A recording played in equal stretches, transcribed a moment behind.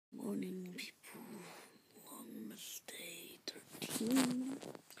morning, people. Longmas day 13.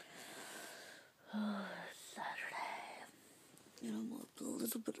 Saturday. I'm up a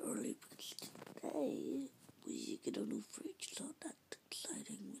little bit early because today we get a new fridge, so that's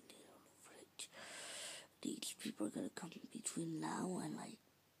exciting. We need a new fridge. These people are gonna come between now and like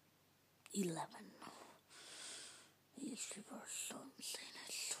 11. These people are so insane,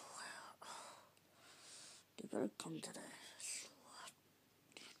 I swear. They better come today.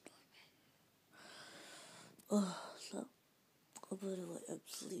 So, by the way, I'm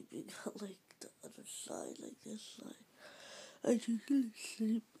sleeping like the other side, like this side. I usually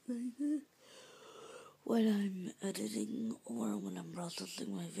sleep like this when I'm editing or when I'm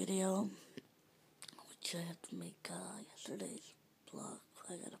processing my video, which I have to make yesterday's vlog.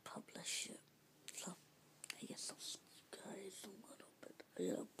 I gotta publish it. So, I guess I'll see you guys a little bit. I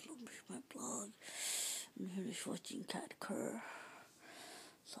gotta publish my blog and finish watching Cat Cur.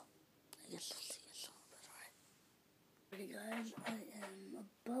 So, I guess I'll see you soon. Hey guys, I am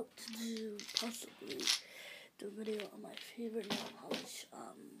about to possibly do a video on my favorite nail polish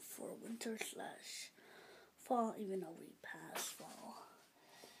for winter/fall, even though we passed fall.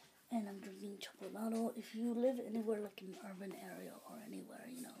 And I'm drinking chocolate. If you live anywhere like in an urban area or anywhere,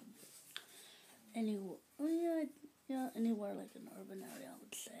 anywhere like an urban area, I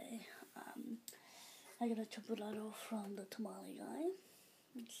would say. I got a chocolate from the tamale guy.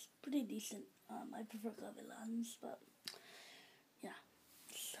 It's pretty decent. I prefer gavilans, but yeah,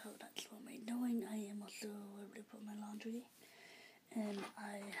 so that's what I'm doing. I am also able to put my laundry, and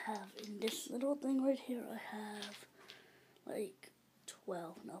I have in this little thing right here, I have like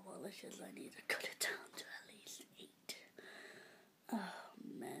 12 nail polishes. I need to cut it down to at least 8. Oh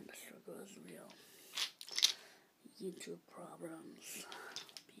man, the struggle is real. YouTube problems,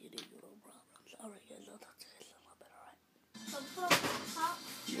 beauty little problems. Alright guys, I'll talk to you guys a little bit, alright?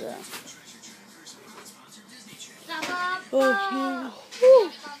 Yeah. Oh,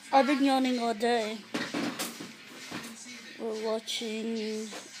 I've been yawning all day. We're watching.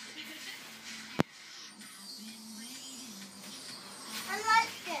 I like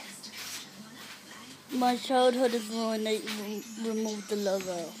this. My childhood is ruined. They removed the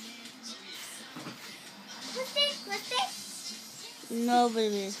logo. No,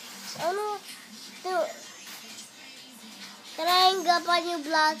 baby. Oh no. Can I hang up on your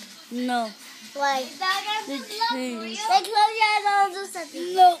blog? No. Why? They changed. Then close your eyes and I'll do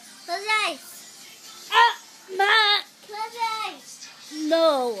something. No. Close your eyes. Matt. Close your eyes. No.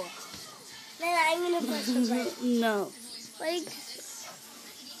 Then I'm going to press the button. No. Like,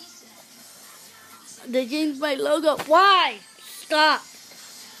 They changed my logo. Why? Stop.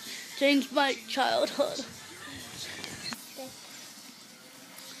 Changed my childhood.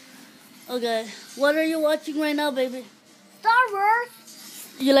 Okay. What are you watching right now, baby? Star Wars?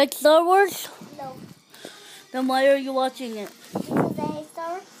 You like Star Wars? No. Then why are you watching it? Because I hate Star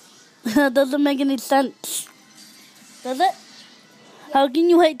Wars? That doesn't make any sense. Does it? Yeah. How can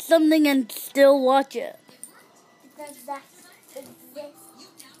you hate something and still watch it? Because that's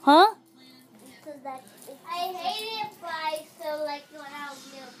exists. Huh? Because that's I hated it, but I still like when I was a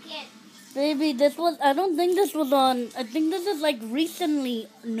little kid. Baby, I don't think this was on, I think this is like recently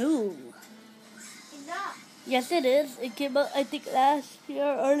new. It's not. Yes, it is. It came out, I think, last year,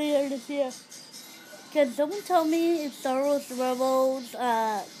 earlier this year. Can someone tell me if Star Wars Rebels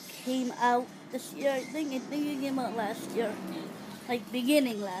came out this year? I think it came out last year. Like,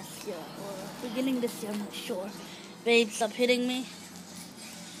 beginning last year. Or beginning this year, I'm not sure. Babe, stop hitting me.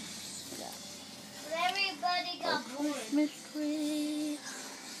 Yeah. But everybody got bored. Christmas tree.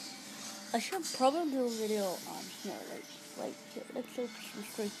 I should probably do a video on here, like here. Let's say Christmas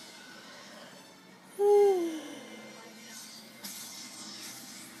tree.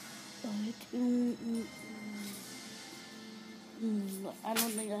 I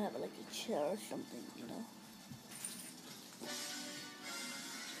don't think I have like a chair or something,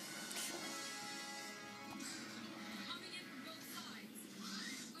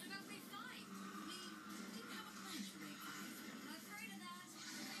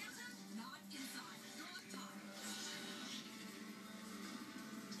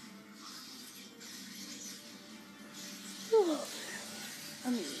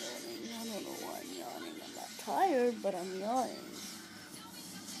 I'm yawning. I don't know why I'm yawning. I'm not tired, but I'm yawning.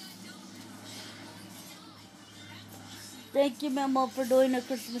 Thank you, Mama, for doing a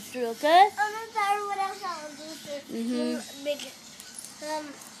Christmas tree, okay? I'm not tired. What else I'll do to make it?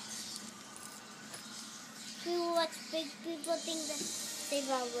 People watch big people think that they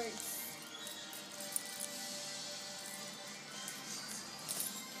got words.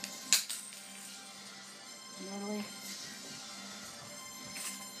 Natalie.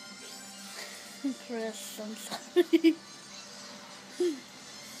 Chris, I'm sorry.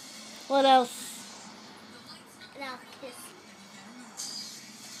 What else? Now kiss.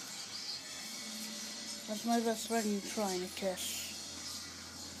 That's my best friend trying to kiss.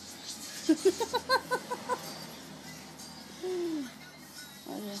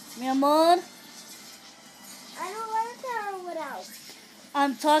 Okay. Mi amor, I don't want to tell her without.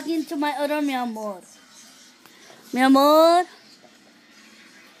 I'm talking to my other mi amor. Mi amor.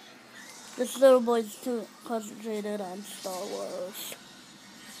 This little boy's too concentrated on Star Wars.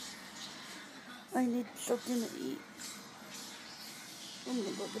 I need something to eat. Oh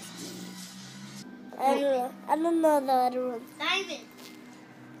my God, this I don't know the other one.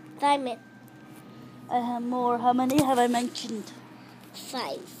 Diamond. I have more. How many have I mentioned?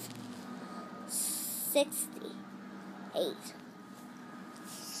 5. 68.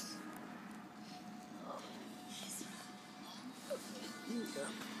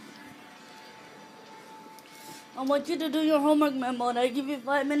 I want you to do your homework, my amor. I give you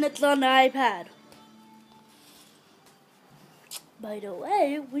 5 minutes on the iPad. By the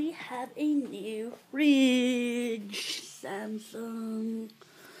way, we have a new fridge. Samsung.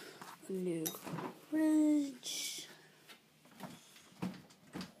 A new fridge.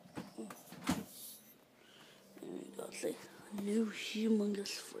 There we go. See, a new humongous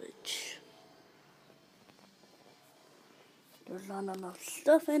fridge. There's not enough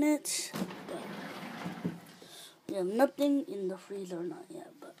stuff in it. But we have nothing in the freezer, not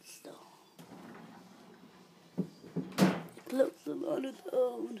yet, but still. It closes on its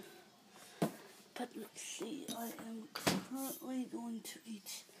own. But let's see, I am currently going to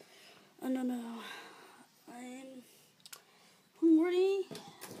eat. I don't know. I'm hungry.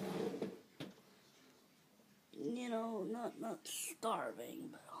 You know, not starving,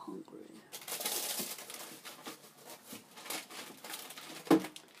 but hungry.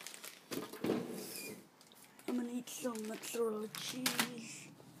 I'm gonna eat some mozzarella cheese.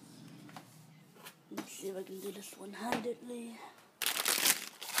 Let's see if I can do this one-handedly.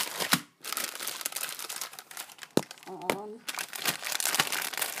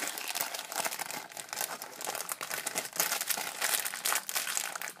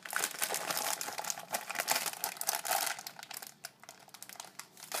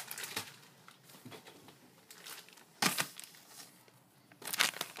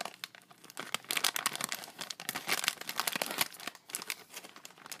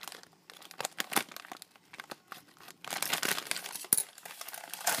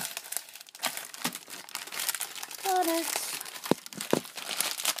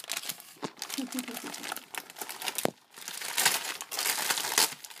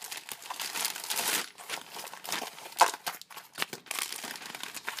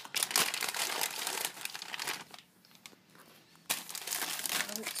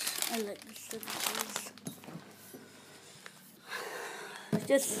 I like the sandwiches.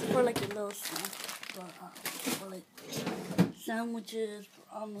 Just for like a little snack. But for like sandwiches, for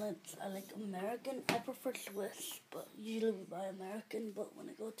omelets, I like American. I prefer Swiss, but usually we buy American. But when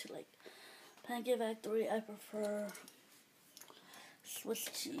I go to like Pancake Factory, I prefer Swiss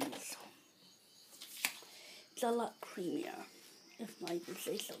cheese. It's a lot creamier, if I do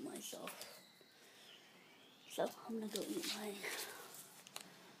say so myself. So I'm gonna go eat my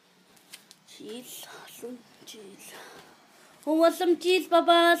cheese, some cheese. Who wants some cheese,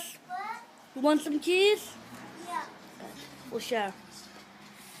 Papas? What? You want some cheese? Yeah. We'll share.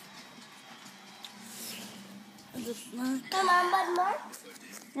 And the snack. Come on, but more?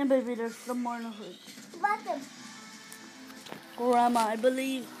 Yeah, baby, there's some more in the fridge. But them. Grandma, I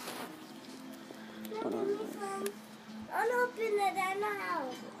believe. I'll open it. I know how.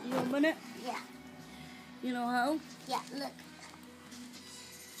 You open it? Yeah. You know how? Yeah, look.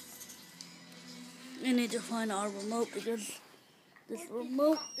 We need to find our remote because this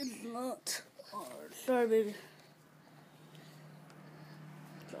remote is not ours. Sorry, baby.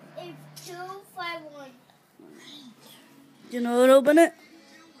 Sorry. It's 251. Do you know how to open it?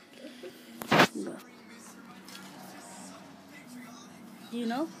 No. Do you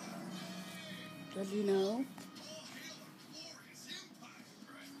know? Does he know?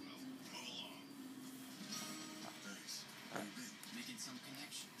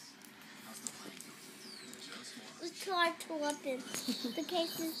 It's too hard to open. The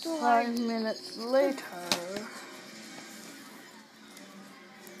case is too 5 hard. minutes later.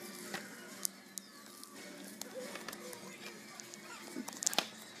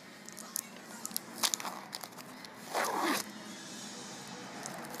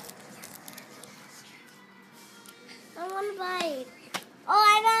 I want to buy it. Oh,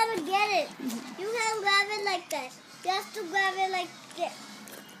 I know how to get it. You can't grab it like that. You have to grab it like this.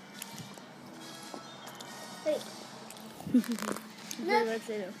 Wait. Okay, let's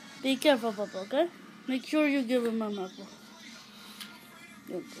say that. Be careful, Papa, okay? Make sure you give him an apple.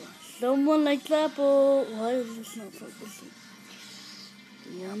 Good boy. Someone likes apple. Why is this not focusing?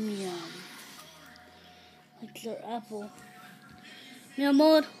 Yum, yum. Likes their apple. Mi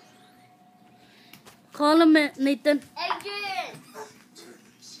amor. Call him, Nathan. Adrian!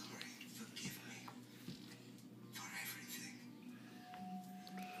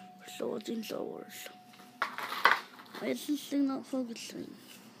 So watching Star Wars. Why is this thing not focusing?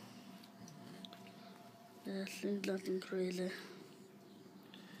 This thing's nothing crazy.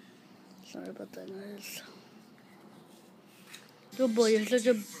 Sorry about that, guys. Good boy, you're such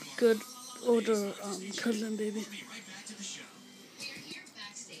a good older cousin, baby.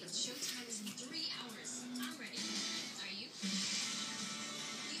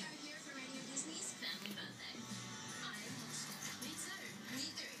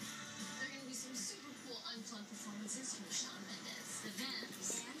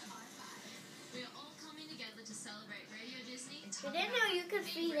 You didn't know you could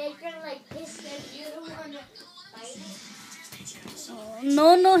feed Adrian like this and you don't want to bite it?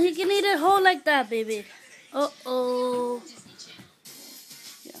 Oh, no, he can eat it whole like that, baby. Uh-oh.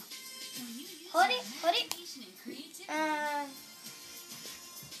 Yeah. Hold it.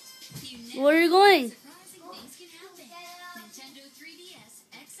 Where are you going?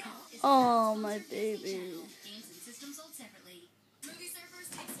 Oh, my baby.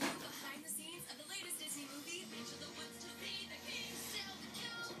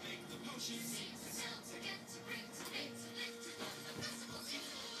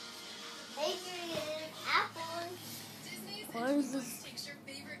 Adrian, apple. Why is this?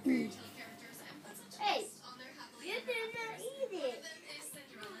 Hey, you did not eat it.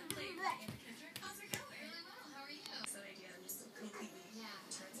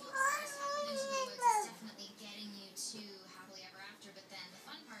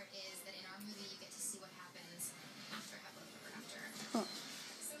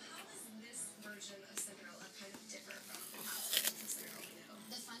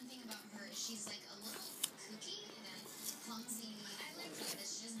 She's like a little kooky and clumsy. I like her, but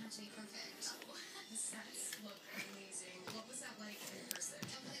she doesn't have to be perfect. Oh, the sets look amazing. What was that like in person?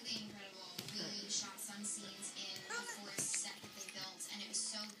 Completely incredible. We shot some scenes in the forest set that they built, and it was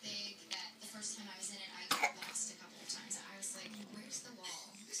so big that the first time I was in it, I got lost a couple of times. I was like, where's the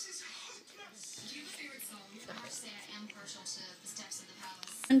wall? This is hopeless. Do you have a favorite song? I have to say I am partial to the Steps of the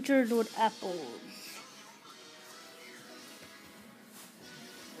Palace. Entered with apples.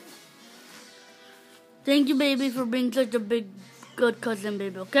 Thank you, baby, for being such a big, good cousin,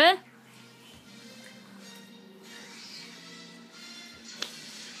 baby, okay?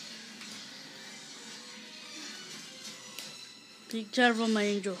 Take care of my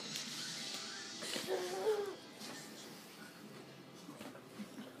angel.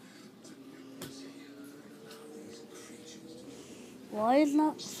 Why is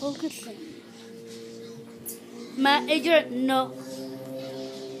not focusing? Matt, Adrian, no.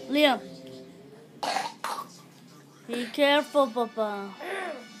 Liam. Be careful, Papa.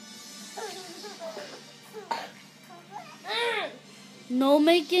 No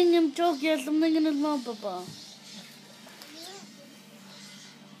making him choke. He has something in his mouth, Papa.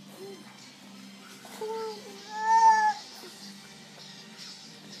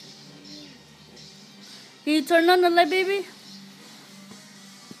 Can you turn on the light, baby?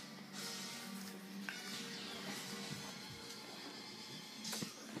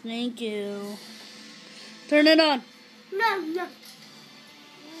 Thank you. Turn it on. No.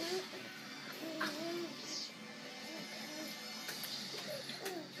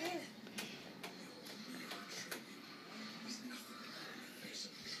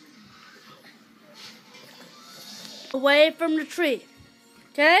 Away from the tree.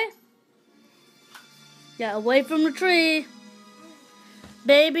 Okay? Yeah, away from the tree.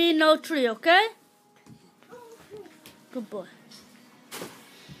 Baby, no tree, okay? Good boy.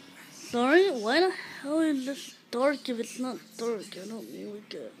 Sorry, why the hell is this dark if it's not dark? I don't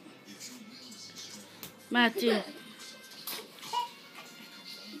like it. Matthew.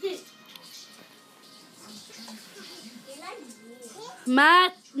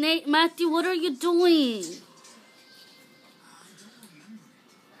 Matthew, what are you doing?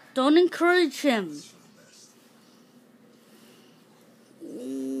 Don't encourage him.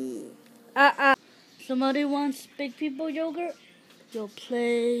 Somebody wants big people yogurt? You'll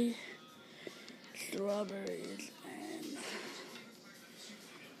play strawberries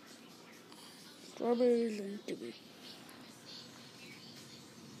and kiwi.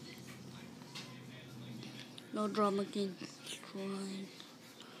 No drama king. Trying.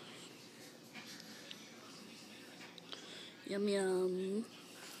 Yum yum.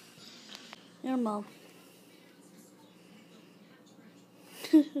 Your mom.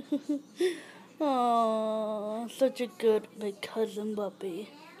 Oh, such a good big cousin puppy.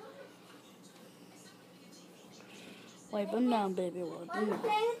 Wipe him down, baby. Wipe him Want to down.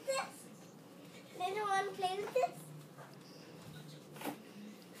 play with this? Didn't want to play with this?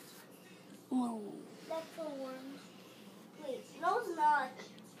 Oh. That's a worm. Wait, no, it's not.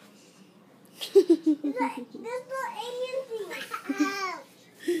 There's no alien thing.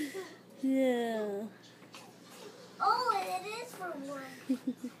 Yeah. Oh, and it is for worm.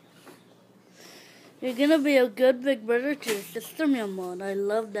 You're gonna be a good big brother to your sister, my mom. I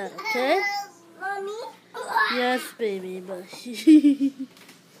love that, okay? Mommy? Yes, baby, but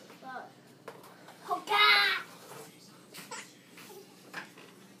Hoka!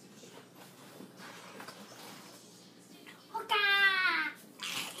 Hoka!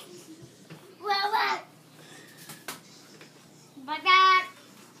 Well, but that.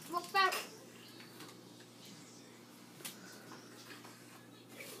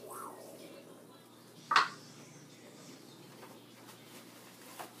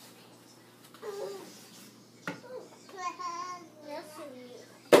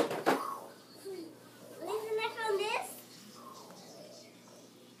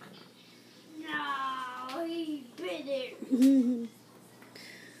 No, he bit it. When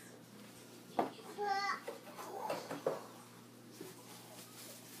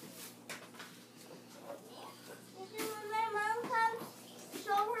my mom comes,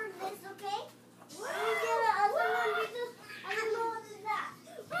 show her this, okay? We get the other one because I don't know what is that.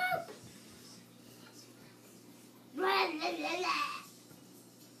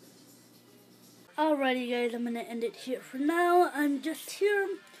 Alrighty, guys, I'm gonna end it here for now. I'm just here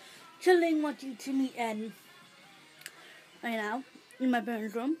chilling, watching TV, and right now in my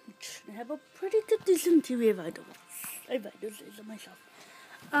parents' room, which I have a pretty good, decent TV if I do say so myself.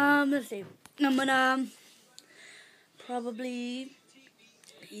 Let's see. I'm gonna probably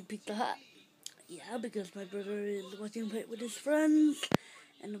eat Pizza Hut. Yeah, because my brother is watching Fight with his friends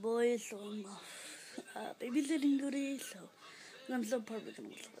and the boys, so I'm off babysitting duty, so I'm still probably gonna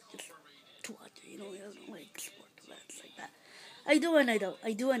just to watch it, you know, I don't like sport events like that. I do and I don't,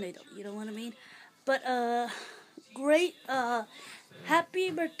 you know what I mean? But, great, happy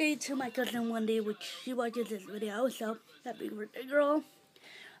birthday to my cousin Wendy, which she watches this video, so happy birthday, girl.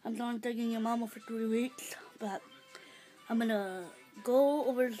 I'm not taking your mama for 3 weeks, but I'm gonna go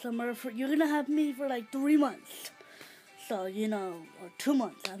over the summer you're gonna have me for like 3 months. So, you know, or 2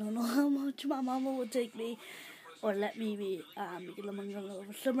 months. I don't know how much my mama will take me or let me be, because I'm gonna go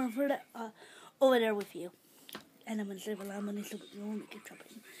over summer for that, over there with you. And I'm gonna save a lot of money so we won't make it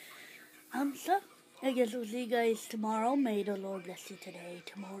shopping. So, I guess we'll see you guys tomorrow. May the Lord bless you today,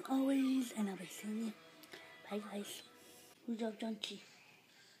 tomorrow, always, and I'll be seeing you. Bye, guys. Good job, Junkie.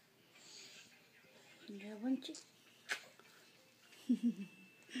 Good job, Junkie.